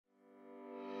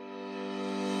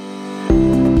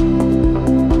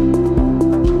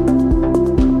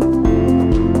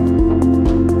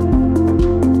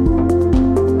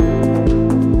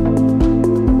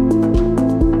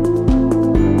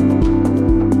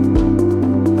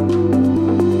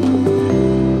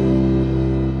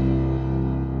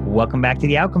Welcome back to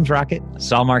the Outcomes Rocket.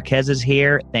 Saul Marquez is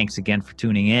here. Thanks again for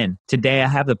tuning in. Today, I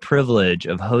have the privilege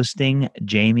of hosting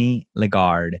Jamie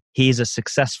Lagarde. He's a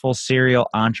successful serial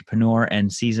entrepreneur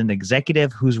and seasoned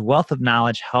executive whose wealth of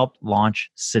knowledge helped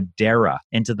launch Sedera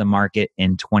into the market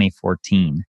in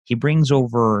 2014. He brings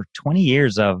over 20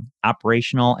 years of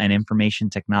operational and information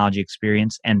technology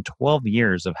experience and 12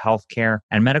 years of healthcare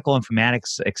and medical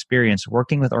informatics experience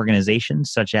working with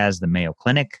organizations such as the Mayo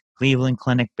Clinic, Cleveland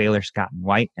Clinic, Baylor Scott &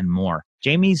 White, and more.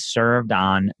 Jamie's served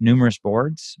on numerous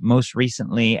boards, most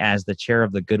recently as the chair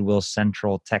of the Goodwill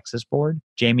Central Texas Board.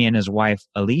 Jamie and his wife,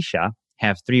 Alicia,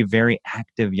 have 3 very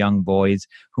active young boys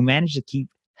who manage to keep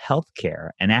healthcare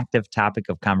an active topic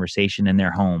of conversation in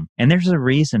their home. And there's a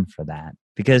reason for that,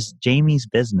 because Jamie's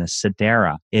business,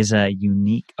 Sedera, is a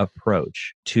unique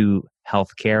approach to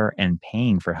healthcare and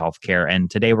paying for healthcare. And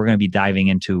today we're going to be diving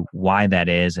into why that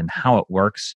is and how it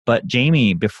works. But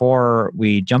Jamie, before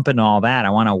we jump into all that, I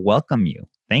want to welcome you.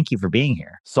 Thank you for being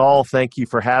here. Saul, thank you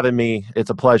for having me. It's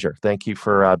a pleasure. Thank you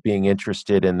for being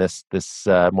interested in this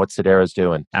what Sedera is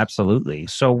doing. Absolutely.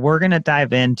 So we're going to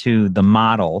dive into the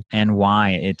model and why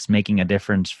it's making a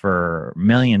difference for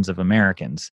millions of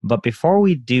Americans. But before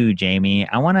we do, Jamie,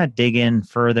 I want to dig in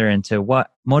further into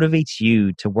what motivates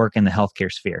you to work in the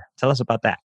healthcare sphere. Tell us about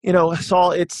that. You know,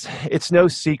 Saul, it's no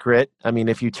secret. I mean,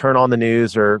 if you turn on the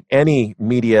news or any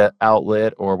media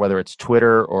outlet, or whether it's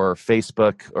Twitter or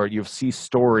Facebook, or you see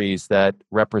stories that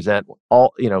represent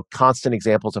all, constant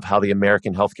examples of how the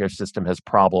American healthcare system has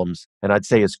problems, and I'd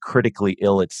say is critically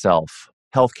ill itself.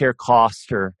 Healthcare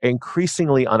costs are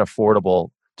increasingly unaffordable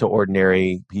to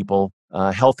ordinary people.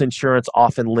 Health insurance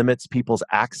often limits people's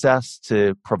access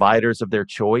to providers of their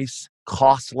choice.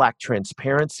 Costs lack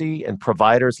transparency and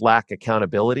providers lack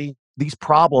accountability. These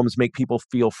problems make people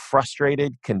feel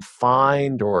frustrated,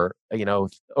 confined, or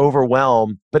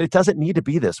overwhelmed. But it doesn't need to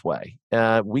be this way.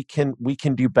 We can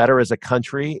do better as a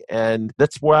country, and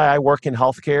that's why I work in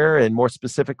healthcare, and more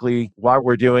specifically, why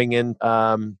we're doing in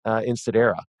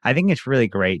Sedera. I think it's really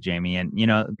great, Jamie, and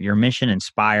your mission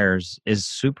inspires is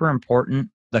super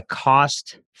important. The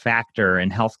cost factor in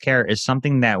healthcare is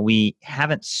something that we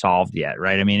haven't solved yet,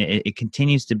 right? I mean, it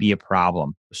continues to be a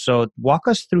problem. So walk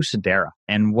us through Sedera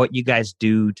and what you guys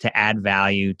do to add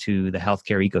value to the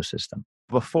healthcare ecosystem.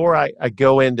 Before I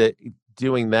go into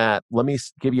doing that, let me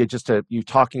give you you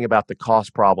talking about the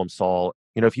cost problem, Saul.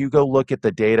 If you go look at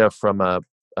the data from a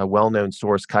well-known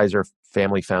source, Kaiser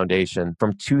Family Foundation,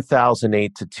 from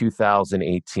 2008 to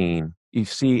 2018, you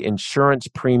see insurance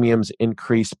premiums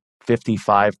increase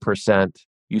 55%.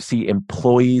 You see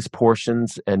employees'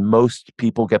 portions, and most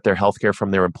people get their healthcare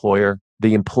from their employer.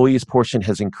 The employees' portion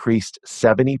has increased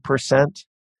 70%,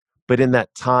 but in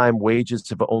that time, wages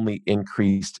have only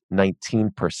increased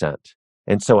 19%.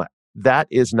 And so that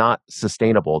is not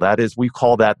sustainable. We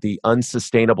call that the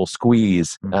unsustainable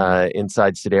squeeze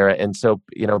inside Sedera. And so,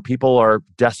 people are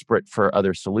desperate for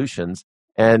other solutions.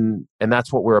 And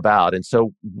that's what we're about. And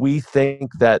so we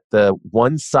think that the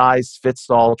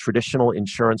one-size-fits-all traditional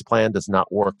insurance plan does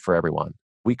not work for everyone.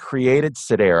 We created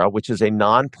Sedera, which is a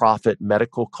nonprofit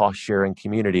medical cost-sharing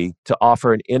community, to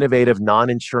offer an innovative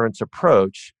non-insurance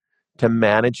approach to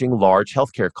managing large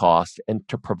healthcare costs and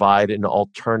to provide an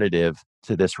alternative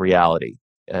to this reality.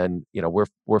 And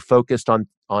we're focused on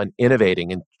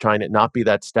innovating and trying to not be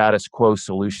that status quo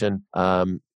solution,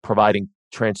 providing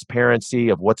transparency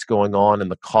of what's going on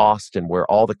and the cost and where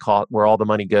all the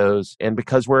money goes. And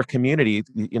because we're a community,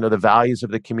 the values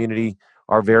of the community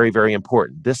are very, very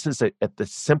important. This is at the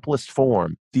simplest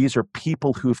form. These are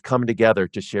people who've come together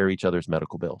to share each other's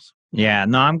medical bills. Yeah,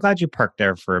 no, I'm glad you parked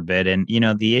there for a bit. And,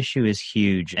 the issue is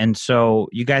huge. And so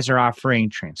you guys are offering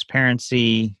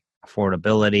transparency,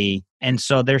 affordability. And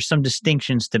so there's some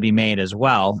distinctions to be made as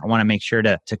well. I want to make sure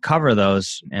to cover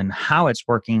those and how it's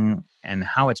working and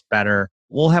how it's better.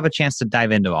 We'll have a chance to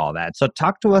dive into all that. So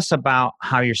talk to us about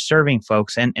how you're serving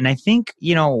folks. And I think,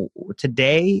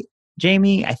 today,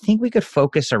 Jamie, I think we could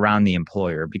focus around the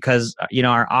employer because,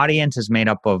 our audience is made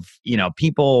up of,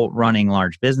 people running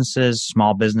large businesses,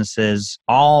 small businesses,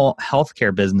 all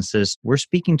healthcare businesses. We're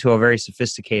speaking to a very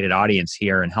sophisticated audience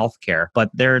here in healthcare, but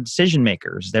they're decision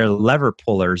makers, they're lever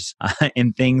pullers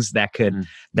in things that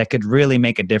could really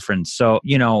make a difference. So,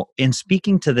 in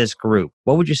speaking to this group,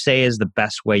 what would you say is the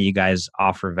best way you guys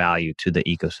offer value to the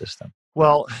ecosystem?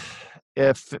 Well,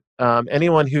 if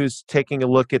anyone who's taking a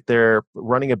look at their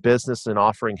running a business and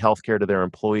offering healthcare to their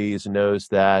employees knows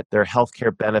that their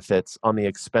healthcare benefits on the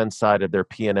expense side of their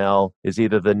P&L is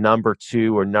either the number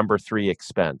 2 or number 3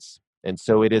 expense. And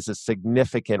so it is a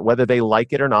significant, whether they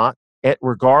like it or not,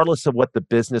 regardless of what the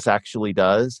business actually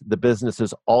does, the business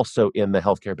is also in the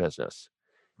healthcare business.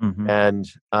 Hmm. And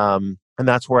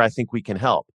that's where I think we can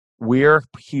help. We're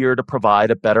here to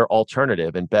provide a better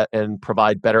alternative and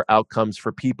provide better outcomes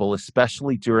for people,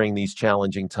 especially during these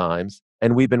challenging times.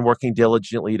 And we've been working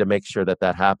diligently to make sure that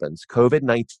that happens.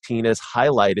 COVID-19 has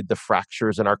highlighted the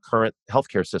fractures in our current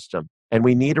healthcare system, and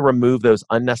we need to remove those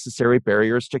unnecessary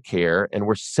barriers to care. And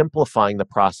we're simplifying the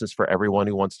process for everyone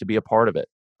who wants to be a part of it.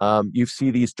 You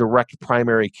see these direct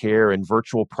primary care and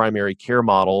virtual primary care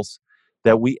models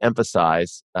that we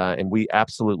emphasize, and we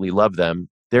absolutely love them.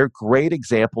 They're great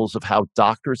examples of how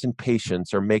doctors and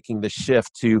patients are making the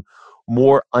shift to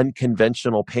more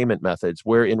unconventional payment methods,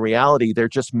 where in reality, they're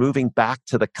just moving back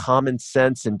to the common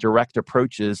sense and direct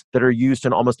approaches that are used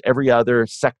in almost every other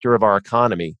sector of our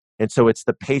economy. And so it's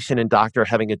the patient and doctor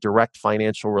having a direct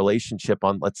financial relationship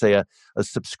on, let's say, a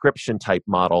subscription type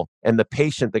model. And the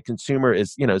patient, the consumer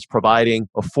is providing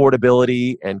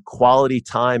affordability and quality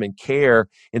time and care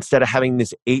instead of having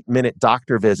this 8-minute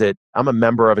doctor visit. I'm a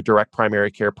member of a direct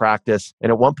primary care practice.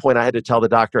 And at one point I had to tell the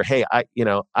doctor, hey,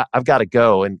 I've got to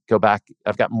go and go back.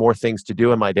 I've got more things to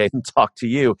do in my day than talk to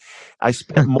you. I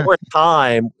spent more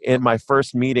time in my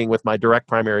first meeting with my direct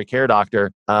primary care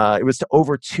doctor. It was to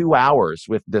over 2 hours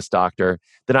with this doctor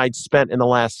than I'd spent in the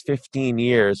last 15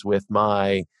 years with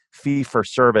my fee for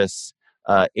service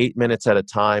 8 minutes at a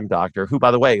time doctor, who,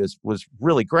 by the way, was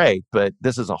really great, but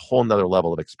this is a whole nother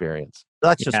level of experience.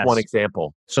 That's just one Yes.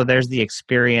 example. So there's the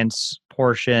experience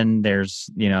portion. There's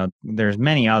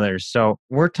many others. So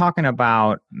we're talking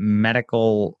about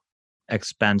medical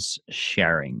expense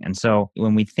sharing. And so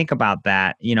when we think about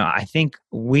that, I think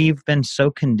we've been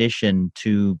so conditioned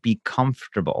to be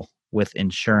comfortable with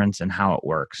insurance and how it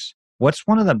works. What's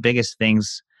one of the biggest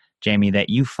things, Jamie, that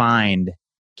you find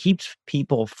keeps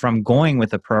people from going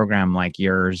with a program like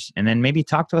yours? And then maybe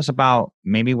talk to us about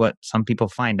maybe what some people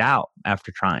find out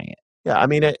after trying it. Yeah, I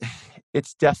mean,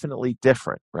 it's definitely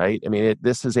different, right? I mean,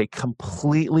 this is a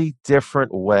completely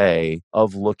different way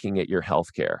of looking at your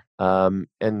healthcare.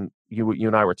 And you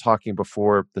and I were talking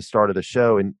before the start of the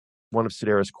show, and one of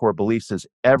Sedera's core beliefs is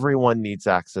everyone needs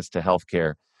access to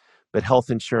healthcare, but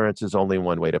health insurance is only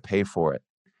one way to pay for it.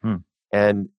 Hmm.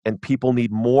 And people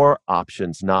need more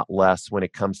options, not less, when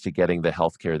it comes to getting the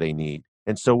healthcare they need.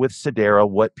 And so with Sedera,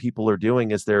 what people are doing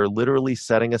is they're literally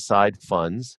setting aside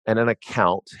funds and an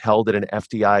account held at an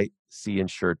FDIC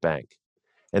insured bank.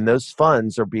 And those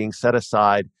funds are being set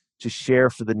aside to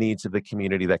share for the needs of the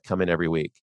community that come in every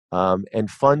week. And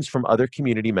funds from other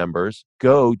community members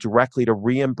go directly to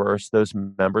reimburse those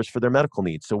members for their medical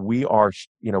needs. So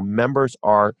members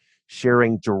are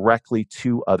sharing directly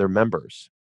to other members.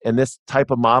 And this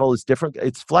type of model is different.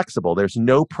 It's flexible. There's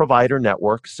no provider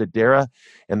network. Sedera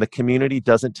and the community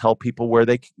doesn't tell people where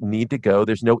they need to go.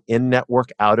 There's no in-network,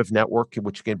 out-of-network,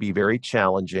 which can be very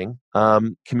challenging.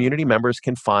 Community members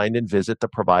can find and visit the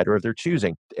provider of their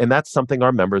choosing. And that's something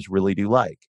our members really do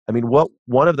like. I mean,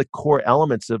 one of the core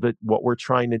elements of it, what we're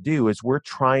trying to do is we're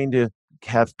trying to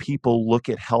have people look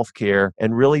at healthcare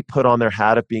and really put on their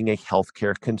hat of being a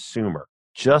healthcare consumer,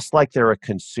 just like they're a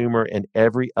consumer in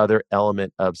every other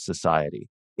element of society.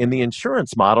 In the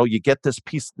insurance model, you get this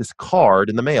card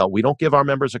in the mail. We don't give our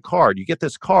members a card. You get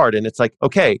this card and it's like,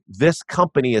 okay, this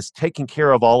company is taking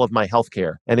care of all of my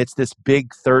healthcare. And it's this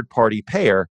big third-party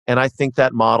payer. And I think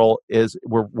that model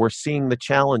we're seeing the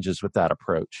challenges with that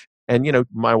approach. And,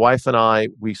 my wife and I,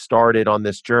 we started on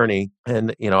this journey,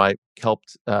 and, I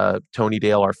helped Tony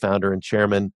Dale, our founder and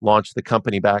chairman, launch the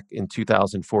company back in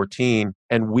 2014.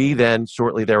 And we then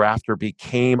shortly thereafter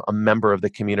became a member of the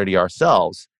community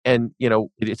ourselves. And,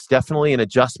 it's definitely an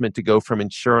adjustment to go from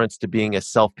insurance to being a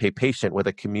self-pay patient with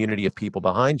a community of people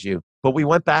behind you. But we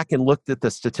went back and looked at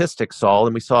the statistics, Saul,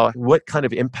 and we saw what kind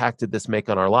of impact did this make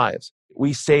on our lives.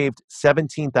 We saved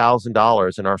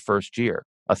 $17,000 in our first year.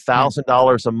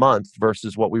 $1,000 a month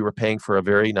versus what we were paying for a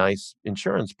very nice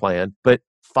insurance plan, but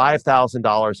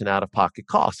 $5,000 in out-of-pocket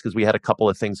costs because we had a couple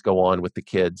of things go on with the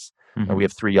kids. Mhm. We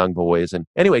have 3 young boys. And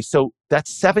anyway, so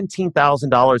that's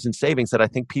 $17,000 in savings that I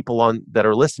think people that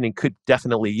are listening could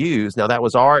definitely use. Now, that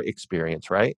was our experience,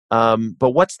 right?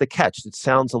 But what's the catch? It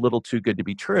sounds a little too good to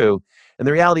be true. And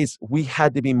the reality is we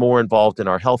had to be more involved in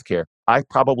our healthcare. I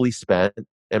probably spent,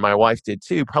 and my wife did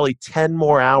too, probably 10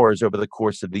 more hours over the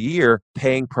course of the year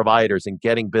paying providers and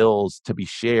getting bills to be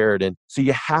shared. And so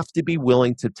you have to be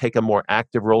willing to take a more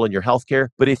active role in your healthcare.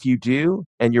 But if you do,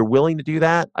 and you're willing to do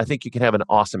that, I think you can have an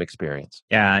awesome experience.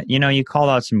 Yeah, you called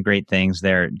out some great things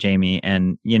there, Jamie.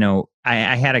 And,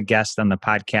 I had a guest on the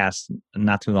podcast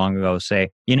not too long ago say,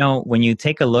 when you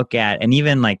take a look at, and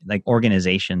even like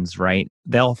organizations, right?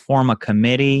 They'll form a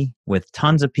committee with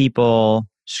tons of people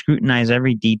scrutinize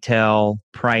every detail,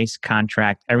 price,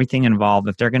 contract, everything involved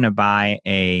if they're going to buy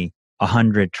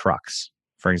 100 trucks,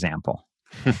 for example.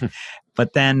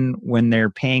 But then when they're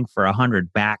paying for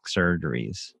 100 back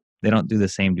surgeries, they don't do the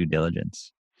same due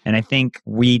diligence. And I think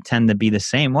we tend to be the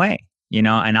same way, and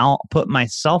I'll put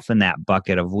myself in that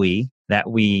bucket of that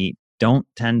we don't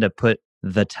tend to put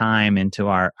the time into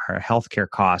our healthcare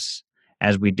costs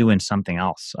as we do in something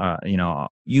else.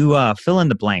 You fill in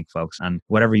the blank, folks, on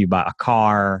whatever you buy, a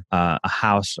car, a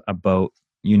house, a boat,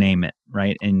 you name it,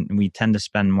 right? And we tend to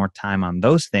spend more time on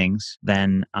those things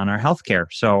than on our healthcare.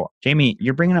 So, Jamie,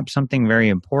 you're bringing up something very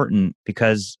important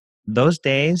because those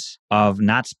days of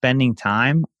not spending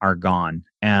time are gone.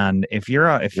 And if you're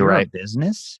a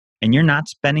business and you're not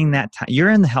spending that time,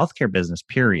 you're in the healthcare business,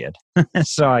 period.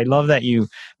 So I love that you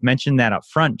mentioned that up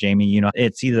front, Jamie.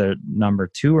 It's either number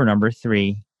 2 or number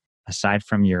 3, aside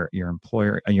from your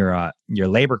employer, your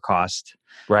labor cost.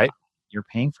 Right. You're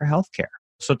paying for healthcare.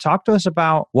 So talk to us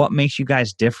about what makes you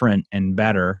guys different and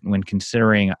better when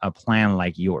considering a plan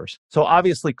like yours. So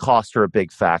obviously costs are a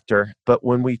big factor, but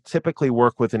when we typically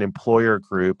work with an employer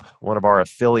group, one of our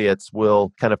affiliates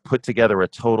will kind of put together a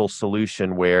total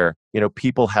solution where,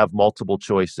 people have multiple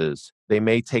choices. They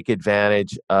may take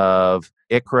advantage of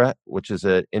ICHRA, which is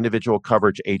an individual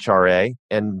coverage HRA.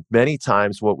 And many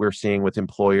times what we're seeing with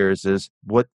employers is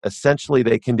what essentially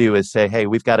they can do is say, hey,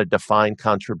 we've got a defined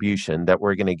contribution that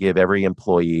we're going to give every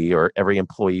employee or every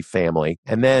employee family.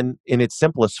 And then in its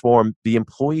simplest form, the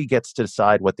employee gets to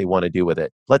decide what they want to do with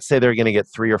it. Let's say they're going to get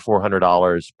 $300 or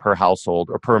 $400 per household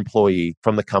or per employee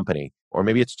from the company, or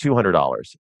maybe it's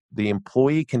 $200. The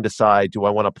employee can decide, do I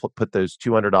want to put those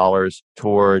 $200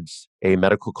 towards a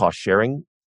medical cost sharing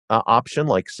option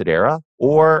like Sedera,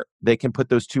 or they can put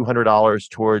those $200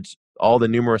 towards all the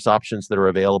numerous options that are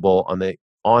available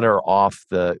on or off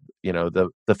the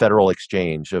federal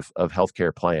exchange of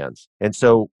healthcare plans. And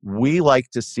so we like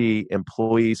to see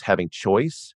employees having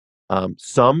choice.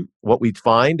 What we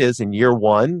find is in year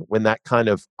one, when that kind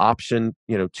of option,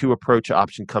 two approach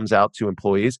option comes out to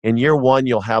employees, in year one,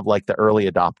 you'll have like the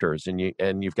early adopters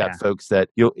and you've got folks that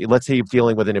let's say you're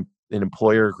dealing with an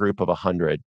employer group of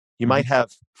 100. You might have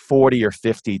 40 or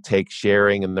 50 take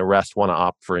sharing and the rest want to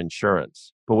opt for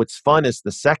insurance. But what's fun is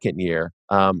the second year,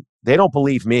 they don't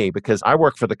believe me because I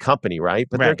work for the company, right?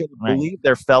 But they're going to believe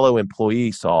their fellow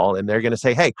employee, Saul, and they're going to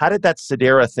say, hey, how did that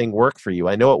Sedera thing work for you?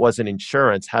 I know it wasn't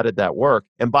insurance. How did that work?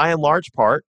 And by and large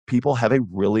part, people have a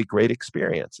really great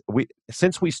experience.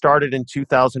 Since we started in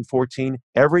 2014,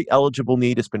 every eligible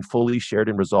need has been fully shared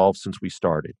and resolved since we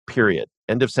started, period.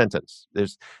 End of sentence.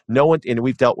 There's no one, and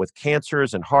we've dealt with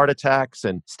cancers and heart attacks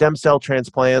and stem cell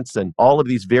transplants and all of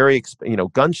these very,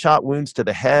 gunshot wounds to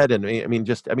the head.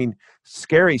 And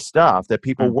scary stuff that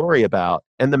people worry about.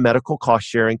 And the medical cost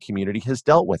sharing community has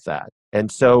dealt with that.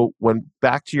 And so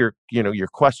back to your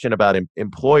question about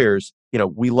employers,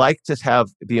 we like to have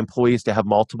the employees to have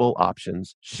multiple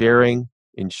options, sharing,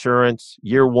 insurance.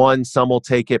 Year one, some will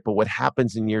take it, but what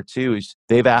happens in year two is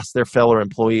they've asked their fellow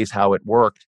employees how it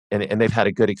worked and they've had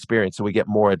a good experience. So we get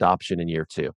more adoption in year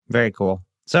two. Very cool.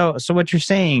 So what you're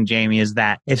saying, Jamie, is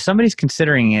that if somebody's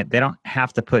considering it, they don't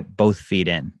have to put both feet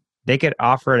in. They could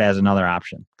offer it as another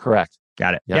option. Correct.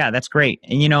 Got it. Yep. Yeah, that's great.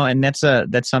 And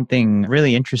that's something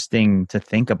really interesting to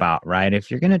think about, right?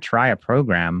 If you're going to try a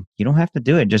program, you don't have to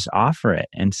do it. Just offer it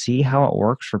and see how it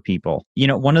works for people.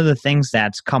 One of the things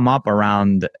that's come up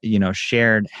around,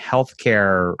 shared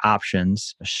healthcare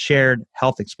options, shared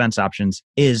health expense options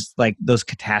is like those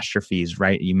catastrophes,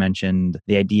 right? You mentioned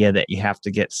the idea that you have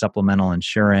to get supplemental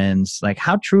insurance. Like,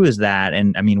 how true is that?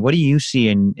 And what do you see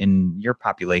in your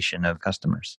population of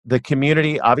customers? The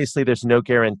community, obviously, there's no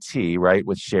guarantee, right,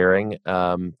 with sharing.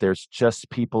 There's just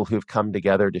people who've come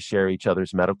together to share each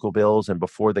other's medical bills. And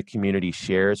before the community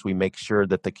shares, we make sure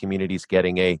that the community's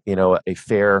getting a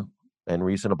fair and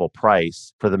reasonable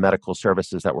price for the medical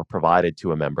services that were provided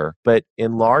to a member. But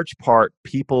in large part,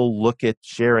 people look at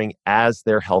sharing as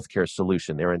their healthcare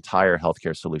solution, their entire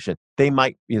healthcare solution. They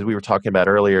might, as we were talking about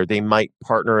earlier, they might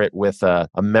partner it with a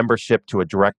membership to a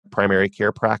direct primary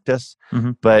care practice,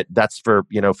 but that's for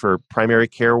primary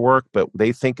care work. But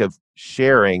they think of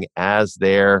sharing as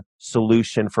their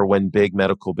solution for when big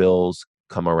medical bills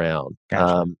come around.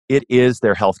 Gotcha. It is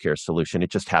their healthcare solution. It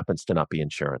just happens to not be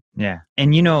insurance. Yeah.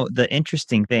 And the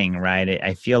interesting thing, right?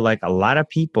 I feel like a lot of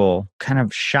people kind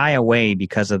of shy away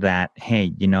because of that.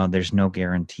 Hey, there's no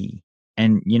guarantee.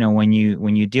 And when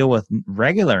you deal with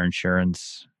regular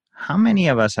insurance, how many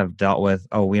of us have dealt with,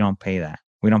 oh, we don't pay that.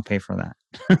 We don't pay for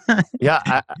that.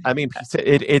 Yeah,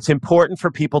 it's important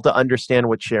for people to understand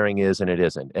what sharing is and it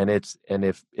isn't. And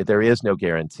if there is no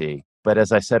guarantee, But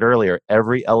as I said earlier,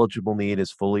 every eligible need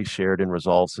is fully shared and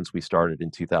resolved since we started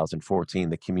in 2014.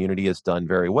 The community has done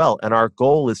very well. And our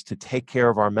goal is to take care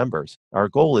of our members. Our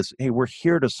goal is, hey, we're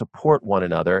here to support one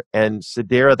another. And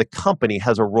Sedera, the company,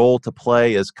 has a role to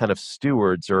play as kind of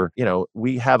stewards, or,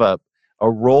 we have a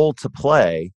role to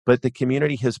play, but the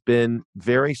community has been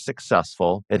very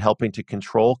successful at helping to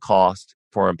control cost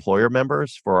for our employer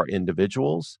members, for our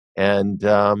individuals. And,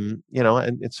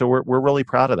 and so we're really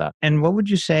proud of that. And what would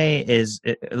you say is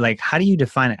like, how do you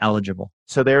define eligible?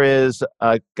 So there is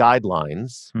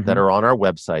guidelines that are on our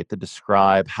website that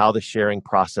describe how the sharing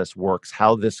process works,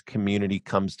 how this community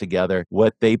comes together,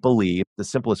 what they believe. The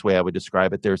simplest way I would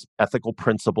describe it, there's ethical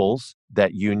principles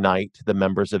that unite the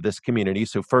members of this community.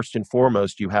 So first and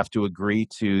foremost, you have to agree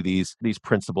to these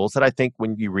principles that I think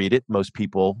when you read it, most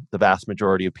people, the vast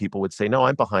majority of people would say, no,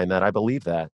 I'm behind that. I believe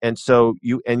that. And so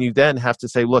you then have to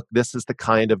say, look, this is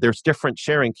there's different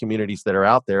sharing communities that are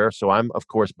out there. So I'm, of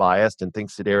course, biased and think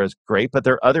Sedera is great, but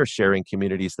there are other sharing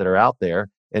communities that are out there.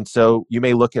 And so you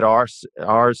may look at ours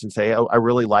and say, oh, I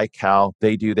really like how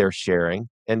they do their sharing.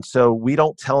 And so we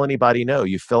don't tell anybody no.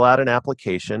 You fill out an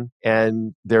application,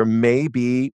 and there may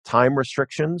be time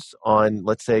restrictions on,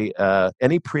 let's say,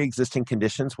 any pre-existing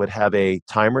conditions would have a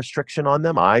time restriction on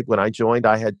them. When I joined,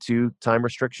 I had 2 time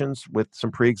restrictions with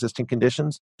some pre-existing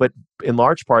conditions, but in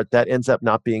large part, that ends up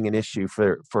not being an issue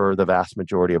for the vast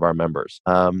majority of our members.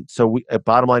 So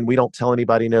bottom line, we don't tell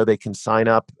anybody no. They can sign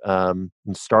up and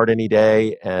start any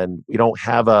day, and we don't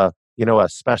have a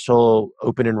special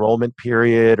open enrollment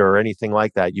period or anything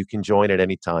like that. You can join at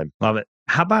any time. Love it.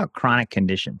 How about chronic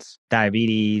conditions?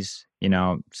 Diabetes,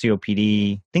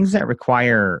 COPD, things that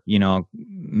require,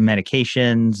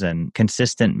 medications and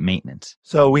consistent maintenance.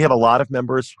 So we have a lot of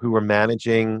members who are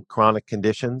managing chronic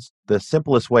conditions. The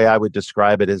simplest way I would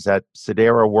describe it is that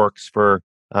Sedera works for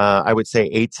I would say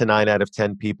 8 to 9 out of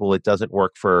 10 people. It doesn't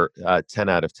work for 10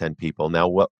 out of 10 people. Now,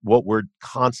 what we're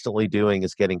constantly doing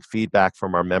is getting feedback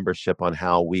from our membership on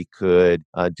how we could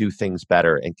do things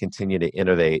better and continue to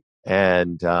innovate.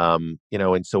 And,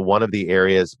 and so one of the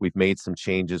areas we've made some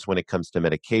changes when it comes to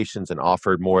medications and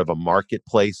offered more of a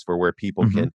marketplace for where people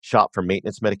can shop for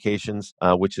maintenance medications,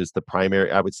 which is the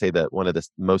primary, I would say that one of the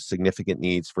most significant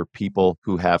needs for people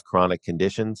who have chronic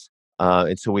conditions.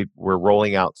 And so we're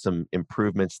rolling out some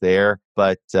improvements there.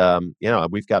 But,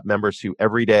 we've got members who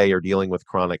every day are dealing with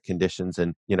chronic conditions,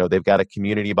 and, they've got a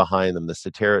community behind them. The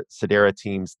Sedera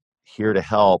team's here to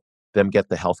help them get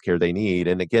the healthcare they need.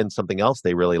 And again, something else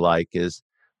they really like is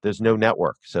there's no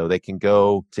network. So they can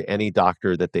go to any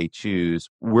doctor that they choose.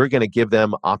 We're going to give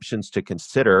them options to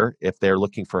consider if they're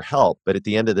looking for help. But at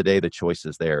the end of the day, the choice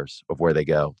is theirs of where they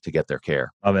go to get their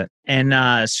care. Love it.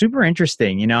 And super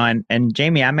interesting, and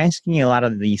Jamie, I'm asking you a lot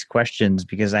of these questions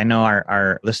because I know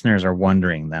our listeners are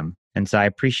wondering them. And so I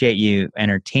appreciate you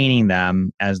entertaining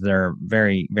them, as they're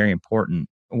very, very important.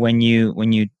 When you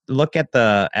look at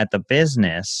the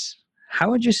business, how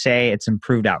would you say it's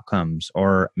improved outcomes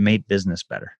or made business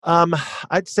better?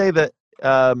 I'd say that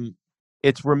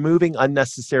it's removing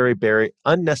unnecessary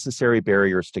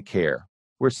barriers to care.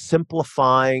 We're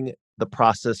simplifying the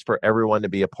process for everyone to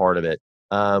be a part of it.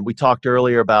 We talked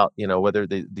earlier about whether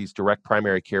these direct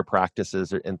primary care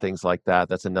practices and things like that.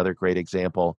 That's another great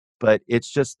example. But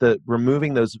it's just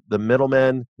removing the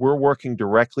middlemen. We're working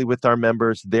directly with our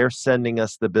members. They're sending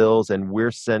us the bills, and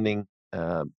we're sending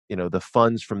the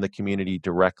funds from the community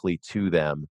directly to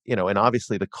them. And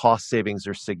obviously the cost savings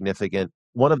are significant.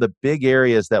 One of the big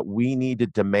areas that we need to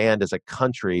demand as a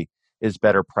country is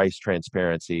better price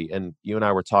transparency. And you and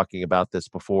I were talking about this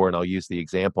before, and I'll use the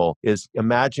example, is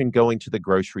imagine going to the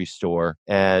grocery store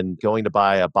and going to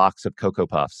buy a box of Cocoa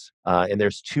Puffs, and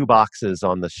there's 2 boxes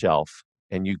on the shelf.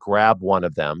 And you grab one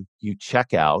of them, you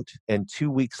check out, and 2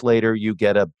 weeks later, you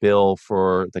get a bill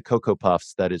for the Cocoa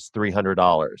Puffs that is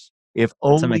 $300. If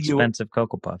only some expensive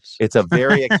Cocoa Puffs. It's a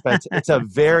very expensive. It's a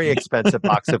very expensive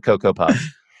box of Cocoa Puffs.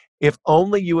 If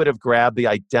only you would have grabbed the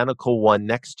identical one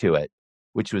next to it,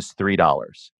 which was $3,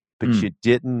 but you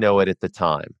didn't know it at the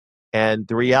time. And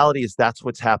the reality is that's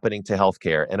what's happening to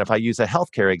healthcare. And if I use a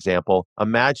healthcare example,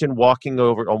 imagine walking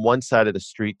over on one side of the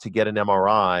street to get an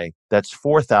MRI that's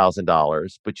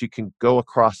 $4,000, but you can go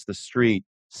across the street,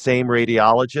 same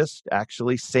radiologist,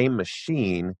 actually same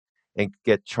machine, and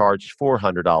get charged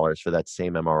 $400 for that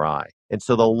same MRI. And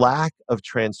so the lack of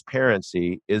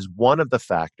transparency is one of the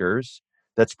factors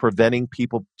that's preventing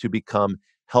people to become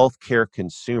healthcare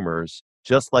consumers,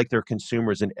 just like they're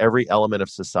consumers in every element of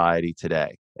society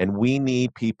today. And we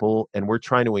need people, and we're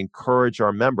trying to encourage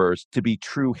our members to be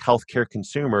true healthcare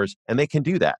consumers, and they can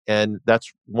do that. And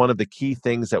that's one of the key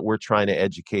things that we're trying to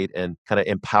educate and kind of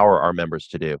empower our members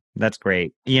to do. That's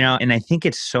great. And I think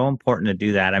it's so important to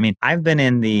do that. I mean, I've been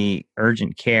in the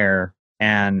urgent care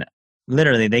and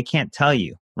literally they can't tell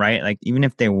you, right? Like even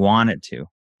if they wanted to,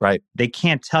 Right. they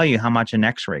can't tell you how much an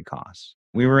x-ray costs.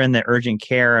 We were in the urgent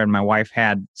care and my wife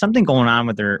had something going on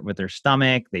with her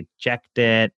stomach. They checked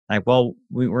it. Like, well,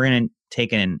 we're going to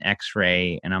take an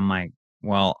x-ray. And I'm like,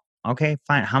 well, okay,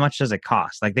 fine. How much does it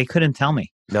cost? Like they couldn't tell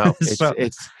me. No, So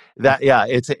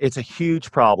it's a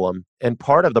huge problem. And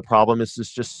part of the problem is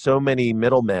there's just so many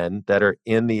middlemen that are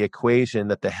in the equation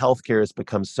that the healthcare has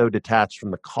become so detached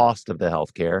from the cost of the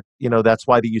healthcare. That's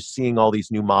why you're seeing all these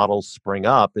new models spring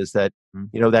up, is that,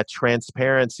 that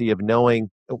transparency of knowing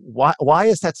why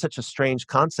is that such a strange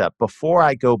concept? Before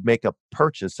I go make a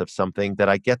purchase of something, that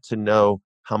I get to know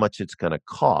how much it's going to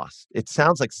cost. It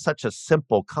sounds like such a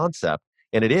simple concept.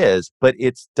 And it is, but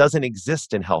it doesn't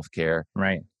exist in healthcare.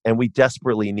 right. And we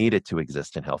desperately need it to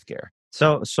exist in healthcare.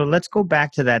 So let's go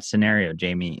back to that scenario,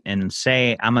 Jamie, and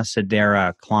say I'm a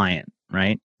Sedera client,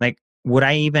 right? Like, would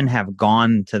I even have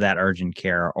gone to that urgent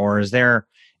care, or is there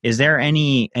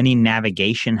any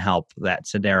navigation help that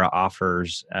Sedera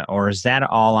offers, or is that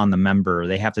all on the member?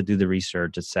 They have to do the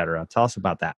research, et cetera. Tell us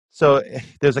about that. So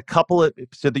there's a couple of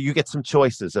so that you get some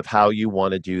choices of how you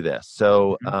want to do this.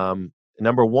 So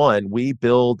number one, we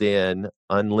build in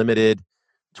unlimited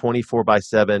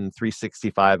 24/7,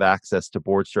 365 access to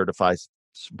board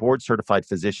certified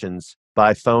physicians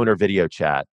by phone or video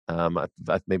chat.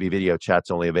 Maybe video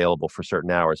chat's only available for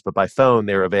certain hours, but by phone,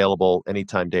 they're available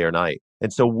anytime, day or night.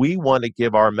 And so we want to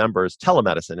give our members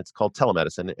telemedicine. It's called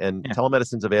telemedicine. And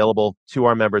telemedicine's available to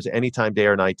our members anytime, day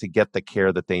or night, to get the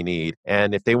care that they need.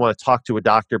 And if they want to talk to a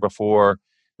doctor before,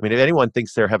 if anyone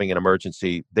thinks they're having an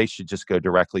emergency, they should just go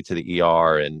directly to the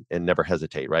ER and never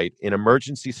hesitate, right? In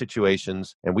emergency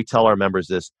situations, and we tell our members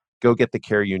this, go get the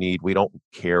care you need. We don't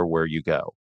care where you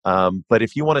go. But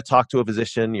if you want to talk to a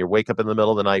physician, you wake up in the middle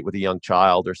of the night with a young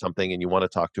child or something, and you want to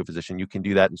talk to a physician, you can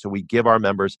do that. And so we give our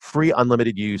members free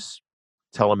unlimited use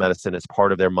telemedicine as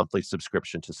part of their monthly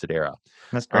subscription to Sedera.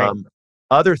 That's great.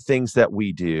 Other things that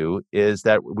we do is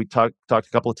that we talked a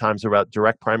couple of times about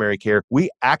direct primary care. We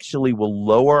actually will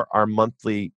lower our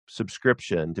monthly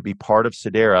subscription to be part of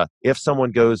Sedera if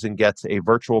someone goes and gets a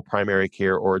virtual primary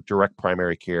care or a direct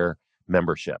primary care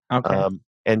membership. Okay.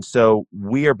 And so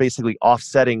we are basically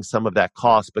offsetting some of that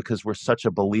cost because we're such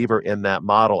a believer in that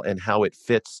model and how it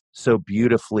fits so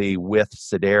beautifully with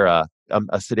Sedera.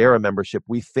 A Sedera membership,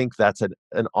 we think that's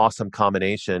an awesome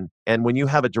combination. And when you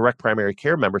have a direct primary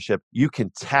care membership, you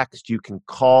can text, you can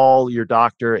call your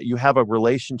doctor. You have a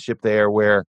relationship there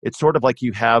where it's sort of like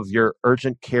you have your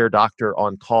urgent care doctor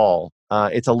on call.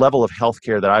 It's a level of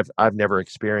healthcare that I've never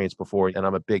experienced before, and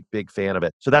I'm a big fan of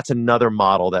it. So that's another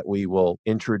model that we will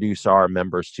introduce our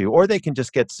members to, or they can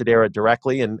just get Sedera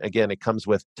directly. And again, it comes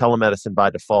with telemedicine by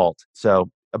default. So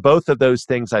both of those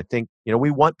things, I think, we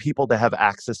want people to have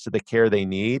access to the care they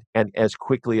need and as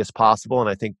quickly as possible. And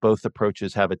I think both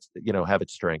approaches have its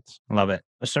strengths. Love it.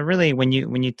 So really, when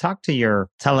you talk to your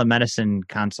telemedicine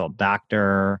consult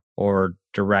doctor or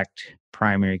direct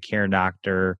primary care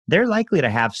doctor, they're likely to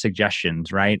have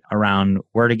suggestions, right, around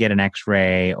where to get an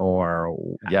X-ray or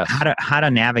yes, how to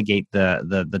navigate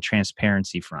the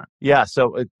transparency front. Yeah.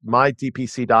 So my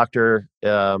DPC doctor,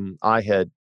 I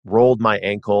had rolled my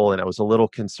ankle and I was a little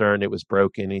concerned it was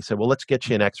broken. He said, well, let's get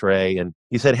you an X-ray. And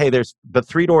he said, hey, there's but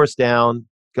 3 doors down,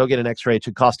 go get an X-ray. It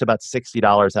should cost about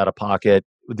 $60 out of pocket.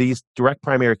 These direct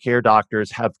primary care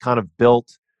doctors have kind of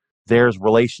built there's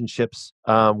relationships,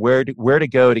 where to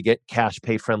go to get cash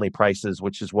pay friendly prices,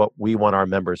 which is what we want our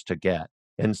members to get.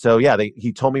 And so,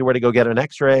 he told me where to go get an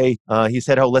X-ray. He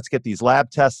said, oh, let's get these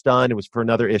lab tests done. It was for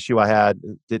another issue I had.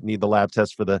 Didn't need the lab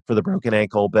test for the broken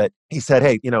ankle. But he said,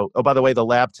 hey, oh, by the way, the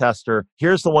lab tester,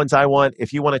 here's the ones I want.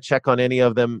 If you want to check on any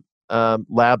of them,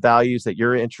 lab values that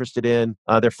you're interested in,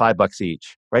 they're $5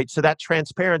 each, right? So that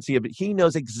transparency of it, he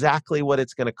knows exactly what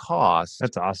it's going to cost.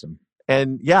 That's awesome.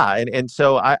 And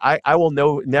so I will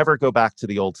never go back to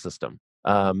the old system.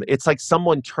 It's like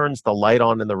someone turns the light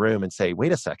on in the room and say,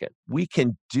 wait a second, we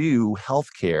can do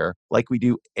healthcare like we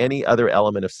do any other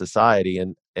element of society.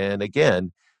 And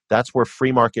again, that's where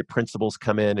free market principles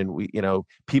come in and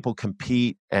people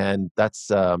compete. And that's,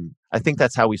 I think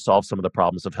that's how we solve some of the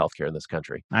problems of healthcare in this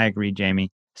country. I agree,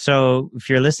 Jamie. So if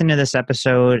you're listening to this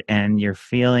episode and you're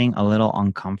feeling a little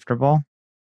uncomfortable,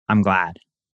 I'm glad.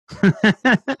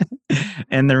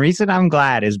 And the reason I'm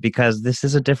glad is because this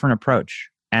is a different approach.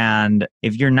 And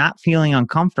if you're not feeling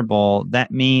uncomfortable,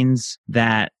 that means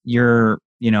that you're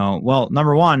well,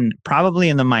 number one, probably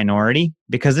in the minority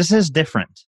because this is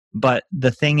different. But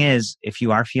the thing is, if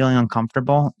you are feeling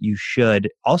uncomfortable, you should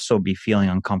also be feeling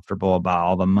uncomfortable about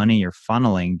all the money you're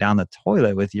funneling down the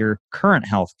toilet with your current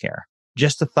healthcare.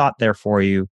 Just a thought there for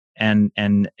you. And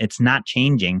it's not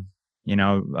changing.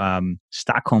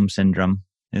 Stockholm syndrome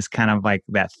is kind of like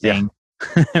that Yeah.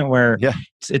 thing where Yeah.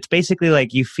 it's basically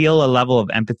like you feel a level of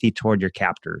empathy toward your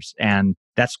captors. And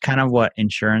that's kind of what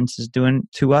insurance is doing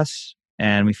to us.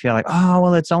 And we feel like, oh,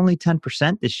 well, it's only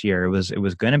 10% this year. It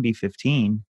was going to be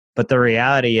 15. But the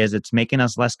reality is it's making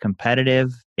us less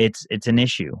competitive. It's an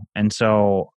issue. And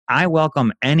so I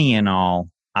welcome any and all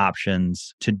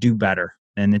options to do better.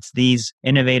 And it's these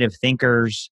innovative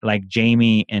thinkers like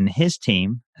Jamie and his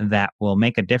team that will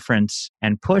make a difference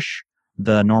and push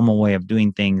the normal way of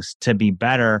doing things to be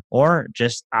better or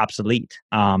just obsolete.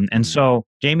 And so,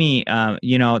 Jamie,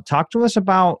 talk to us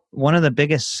about one of the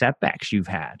biggest setbacks you've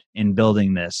had in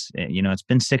building this. It's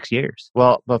been 6 years.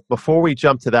 Well, but before we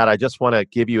jump to that, I just want to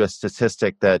give you a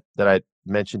statistic that I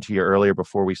mentioned to you earlier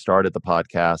before we started the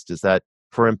podcast, is that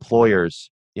for employers,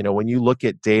 when you look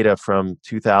at data from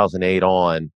 2008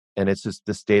 on, and it's just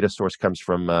this data source comes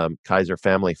from Kaiser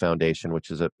Family Foundation,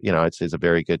 which is a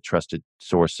very good trusted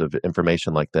source of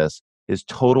information like this, is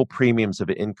total premiums have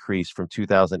increased from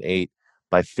 2008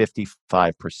 by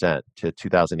 55% to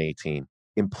 2018.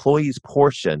 Employees'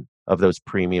 portion of those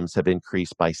premiums have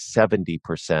increased by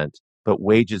 70%, but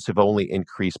wages have only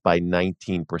increased by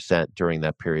 19% during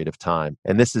that period of time.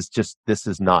 And this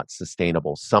is not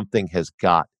sustainable. Something has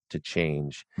got to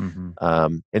change.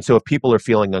 And so if people are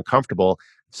feeling uncomfortable,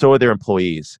 so are their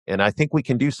employees. And I think we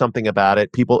can do something about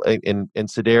it. People in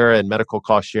Sedera and medical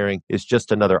cost sharing is just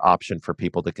another option for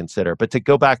people to consider. But to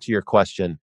go back to your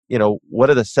question, what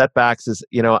are the setbacks is,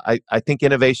 I think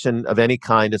innovation of any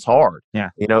kind is hard. Yeah.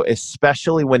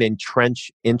 Especially when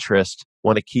entrenched interests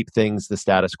want to keep things the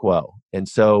status quo. And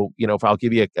so, if I'll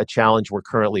give you a challenge we're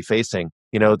currently facing,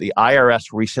 the IRS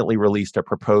recently released a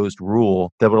proposed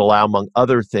rule that would allow, among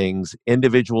other things,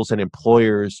 individuals and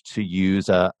employers to use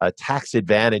a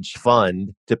tax-advantaged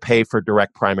fund to pay for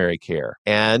direct primary care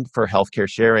and for healthcare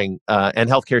sharing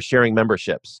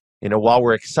memberships. While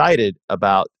we're excited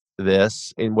about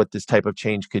this and what this type of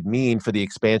change could mean for the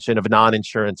expansion of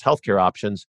non-insurance healthcare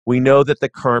options, we know that the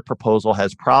current proposal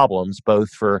has problems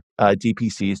both for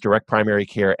DPCs, direct primary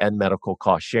care, and medical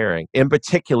cost sharing. In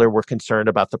particular, we're concerned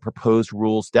about the proposed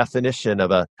rule's definition of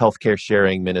a healthcare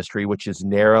sharing ministry, which is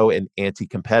narrow and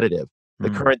anti-competitive. The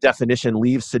current definition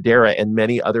leaves Sedera and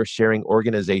many other sharing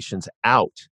organizations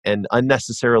out and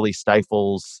unnecessarily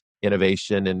stifles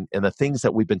innovation and the things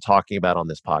that we've been talking about on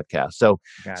this podcast. So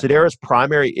Sedera's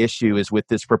primary issue is with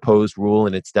this proposed rule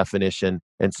and its definition.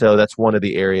 And so that's one of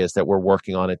the areas that we're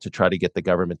working on it to try to get the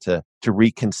government to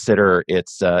reconsider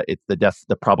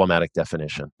the problematic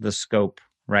definition. The scope,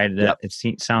 right? Yep.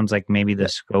 It sounds like maybe the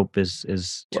scope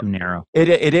is too narrow.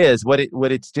 It is. What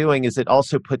it's doing is it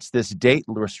also puts this date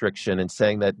restriction and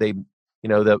saying that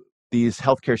these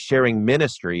healthcare sharing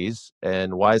ministries,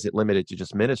 and why is it limited to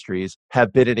just ministries,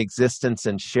 have been in existence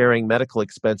and sharing medical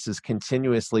expenses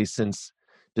continuously since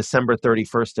December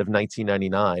 31st of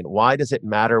 1999. Why does it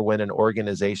matter when an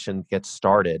organization gets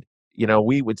started?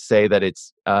 We would say that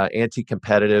it's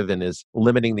anti-competitive and is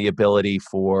limiting the ability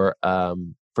for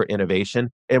innovation.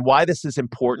 And why this is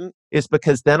important is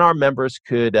because then our members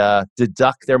could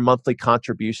deduct their monthly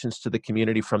contributions to the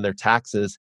community from their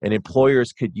taxes, and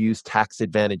employers could use tax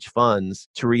advantage funds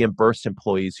to reimburse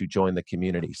employees who join the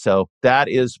community. So that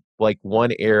is like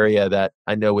one area that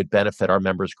I know would benefit our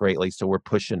members greatly. So we're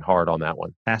pushing hard on that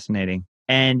one. Fascinating.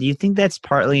 And do you think that's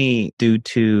partly due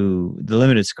to the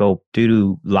limited scope, due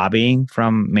to lobbying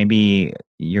from maybe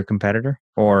your competitor?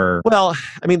 Or well,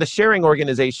 I mean, the sharing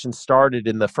organization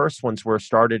the first ones were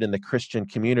started in the Christian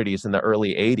communities in the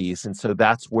early 80s. And so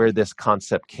that's where this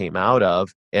concept came out of.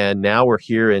 And now we're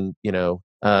here in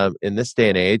this day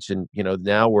and age. And,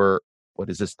 now we're,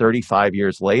 35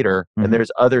 years later, and there's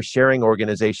other sharing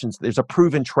organizations. There's a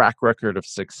proven track record of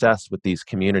success with these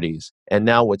communities. And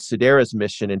now what Sedera's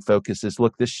mission and focus is,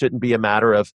 look, this shouldn't be a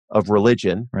matter of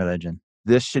religion.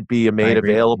 This should be made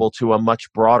available to a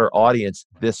much broader audience.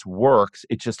 This works.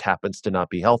 It just happens to not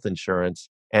be health insurance.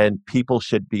 And people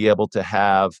should be able to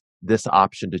have this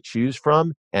option to choose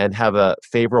from and have a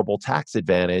favorable tax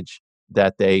advantage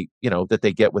that they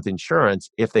get with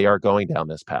insurance if they are going down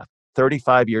this path.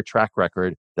 35-year track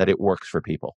record that it works for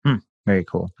people. Very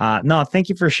cool. No, thank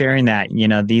you for sharing that.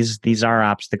 These are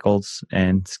obstacles,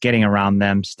 and it's getting around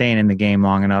them, staying in the game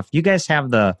long enough. You guys have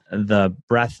the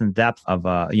breadth and depth of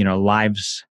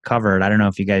lives covered. I don't know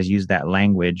if you guys use that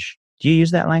language. Do you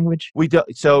use that language? We do.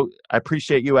 So I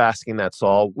appreciate you asking that,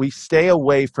 Saul. We stay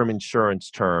away from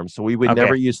insurance terms. So we would Okay.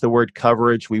 never use the word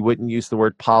coverage. We wouldn't use the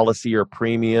word policy or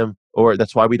premium, or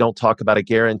that's why we don't talk about a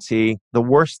guarantee. The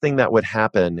worst thing that would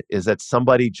happen is that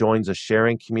somebody joins a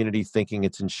sharing community thinking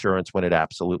it's insurance when it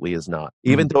absolutely is not.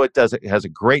 Even though it has a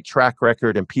great track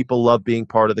record and people love being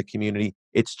part of the community,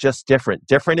 it's just different.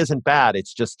 Different isn't bad.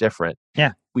 It's just different.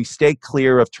 Yeah. We stay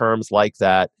clear of terms like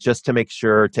that just to make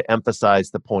sure to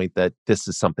emphasize the point that this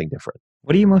is something different.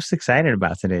 What are you most excited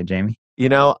about today, Jamie?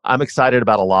 I'm excited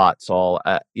about a lot, Saul.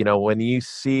 When you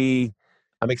see,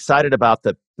 I'm excited about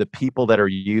the people that are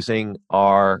using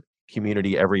our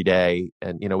community every day.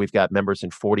 And, we've got members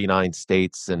in 49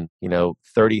 states and,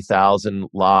 30,000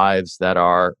 lives that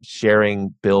are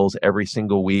sharing bills every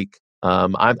single week.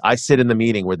 I sit in the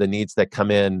meeting where the needs that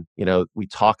come in, we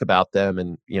talk about them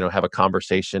and, have a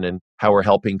conversation and how we're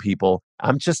helping people.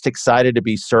 I'm just excited to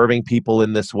be serving people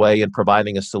in this way and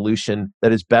providing a solution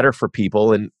that is better for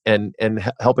people and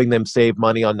helping them save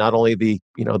money on not only the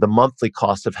monthly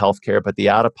cost of healthcare, but the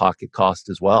out-of-pocket cost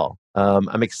as well.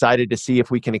 I'm excited to see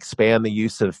if we can expand the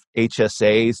use of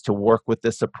HSAs to work with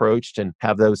this approach and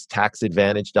have those tax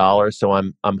advantage dollars. So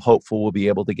I'm hopeful we'll be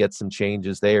able to get some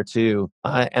changes there too.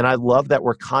 And I love that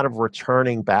we're kind of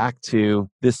returning back to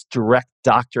this direct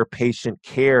doctor-patient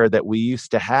care that we used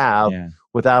to have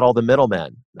without all the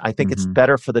middlemen. I think it's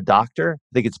better for the doctor.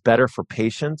 I think it's better for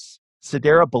patients.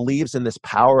 Sedera believes in this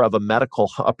power of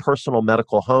a personal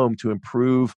medical home to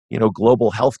improve,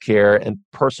 global healthcare and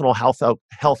personal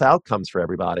health outcomes for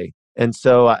everybody. And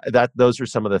so those are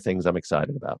some of the things I'm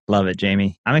excited about. Love it,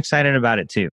 Jamie. I'm excited about it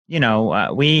too.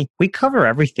 We cover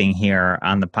everything here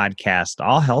on the podcast,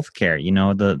 all healthcare,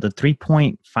 the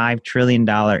 $3.5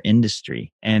 trillion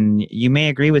industry. And you may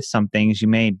agree with some things, you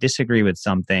may disagree with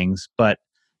some things, but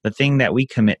the thing that we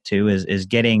commit to is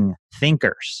getting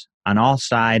thinkers on all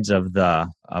sides of the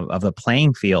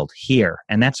playing field here.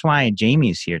 And that's why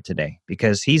Jamie's here today,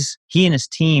 because he and his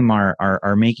team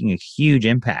are making a huge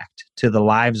impact to the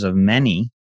lives of many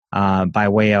by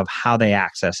way of how they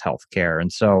access healthcare.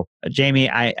 And so, Jamie,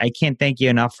 I can't thank you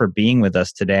enough for being with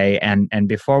us today. And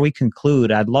before we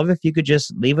conclude, I'd love if you could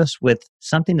just leave us with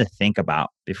something to think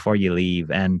about before you leave,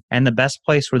 and the best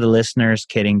place where the listeners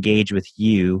can engage with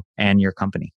you and your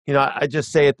company. I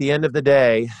just say at the end of the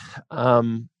day,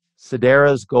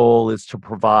 Sedera's goal is to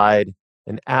provide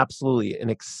an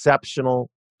exceptional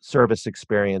service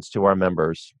experience to our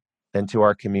members and to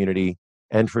our community,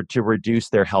 and to reduce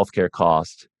their healthcare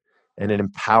costs and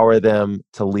empower them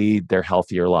to lead their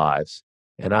healthier lives.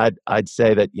 And I'd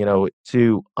say that,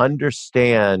 to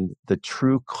understand the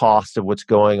true cost of what's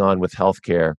going on with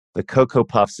healthcare, the Cocoa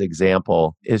Puffs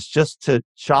example is just to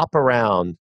shop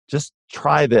around, just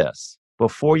try this.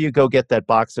 Before you go get that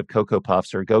box of Cocoa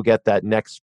Puffs or go get that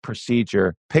next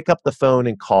procedure, pick up the phone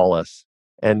and call us,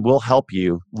 and we'll help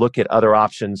you look at other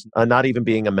options, not even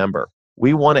being a member.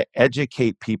 We want to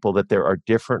educate people that there are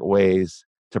different ways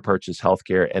to purchase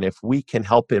healthcare. And if we can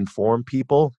help inform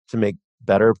people to make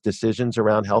better decisions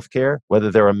around healthcare, whether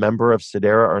they're a member of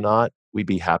Sedera or not, we'd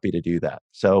be happy to do that.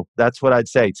 So that's what I'd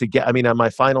say. On my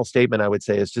final statement, I would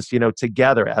say is just,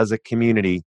 together as a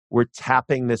community, we're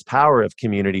tapping this power of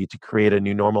community to create a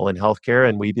new normal in healthcare,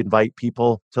 and we'd invite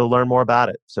people to learn more about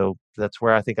it. So that's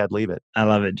where I think I'd leave it. I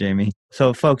love it, Jamie.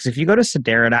 So folks, if you go to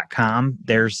sedera.com,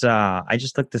 there's, I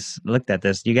just looked at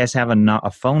this. You guys have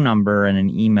a phone number and an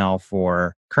email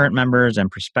for current members and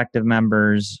prospective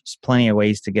members. There's plenty of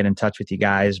ways to get in touch with you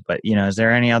guys, but is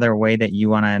there any other way that you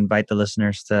want to invite the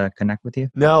listeners to connect with you?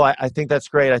 No, I think that's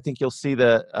great. I think you'll see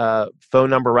the phone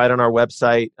number right on our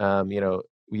website.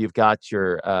 You've got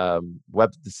your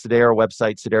the Sedera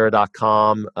website,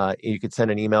 sedera.com. You could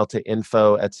send an email to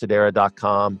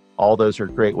info@sedera.com. All those are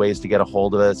great ways to get a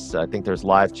hold of us. I think there's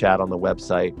live chat on the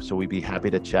website, so we'd be happy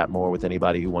to chat more with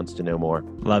anybody who wants to know more.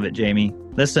 Love it, Jamie.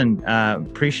 Listen,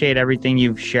 appreciate everything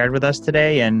you've shared with us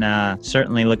today, and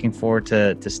certainly looking forward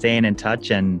to staying in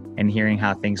touch and hearing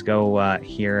how things go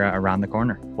here around the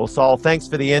corner. Well, Saul, thanks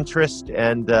for the interest,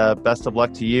 and best of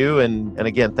luck to you. And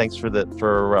again, thanks for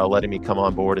letting me come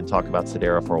on board and talk about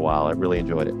Sedera for a while. I really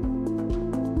enjoyed it.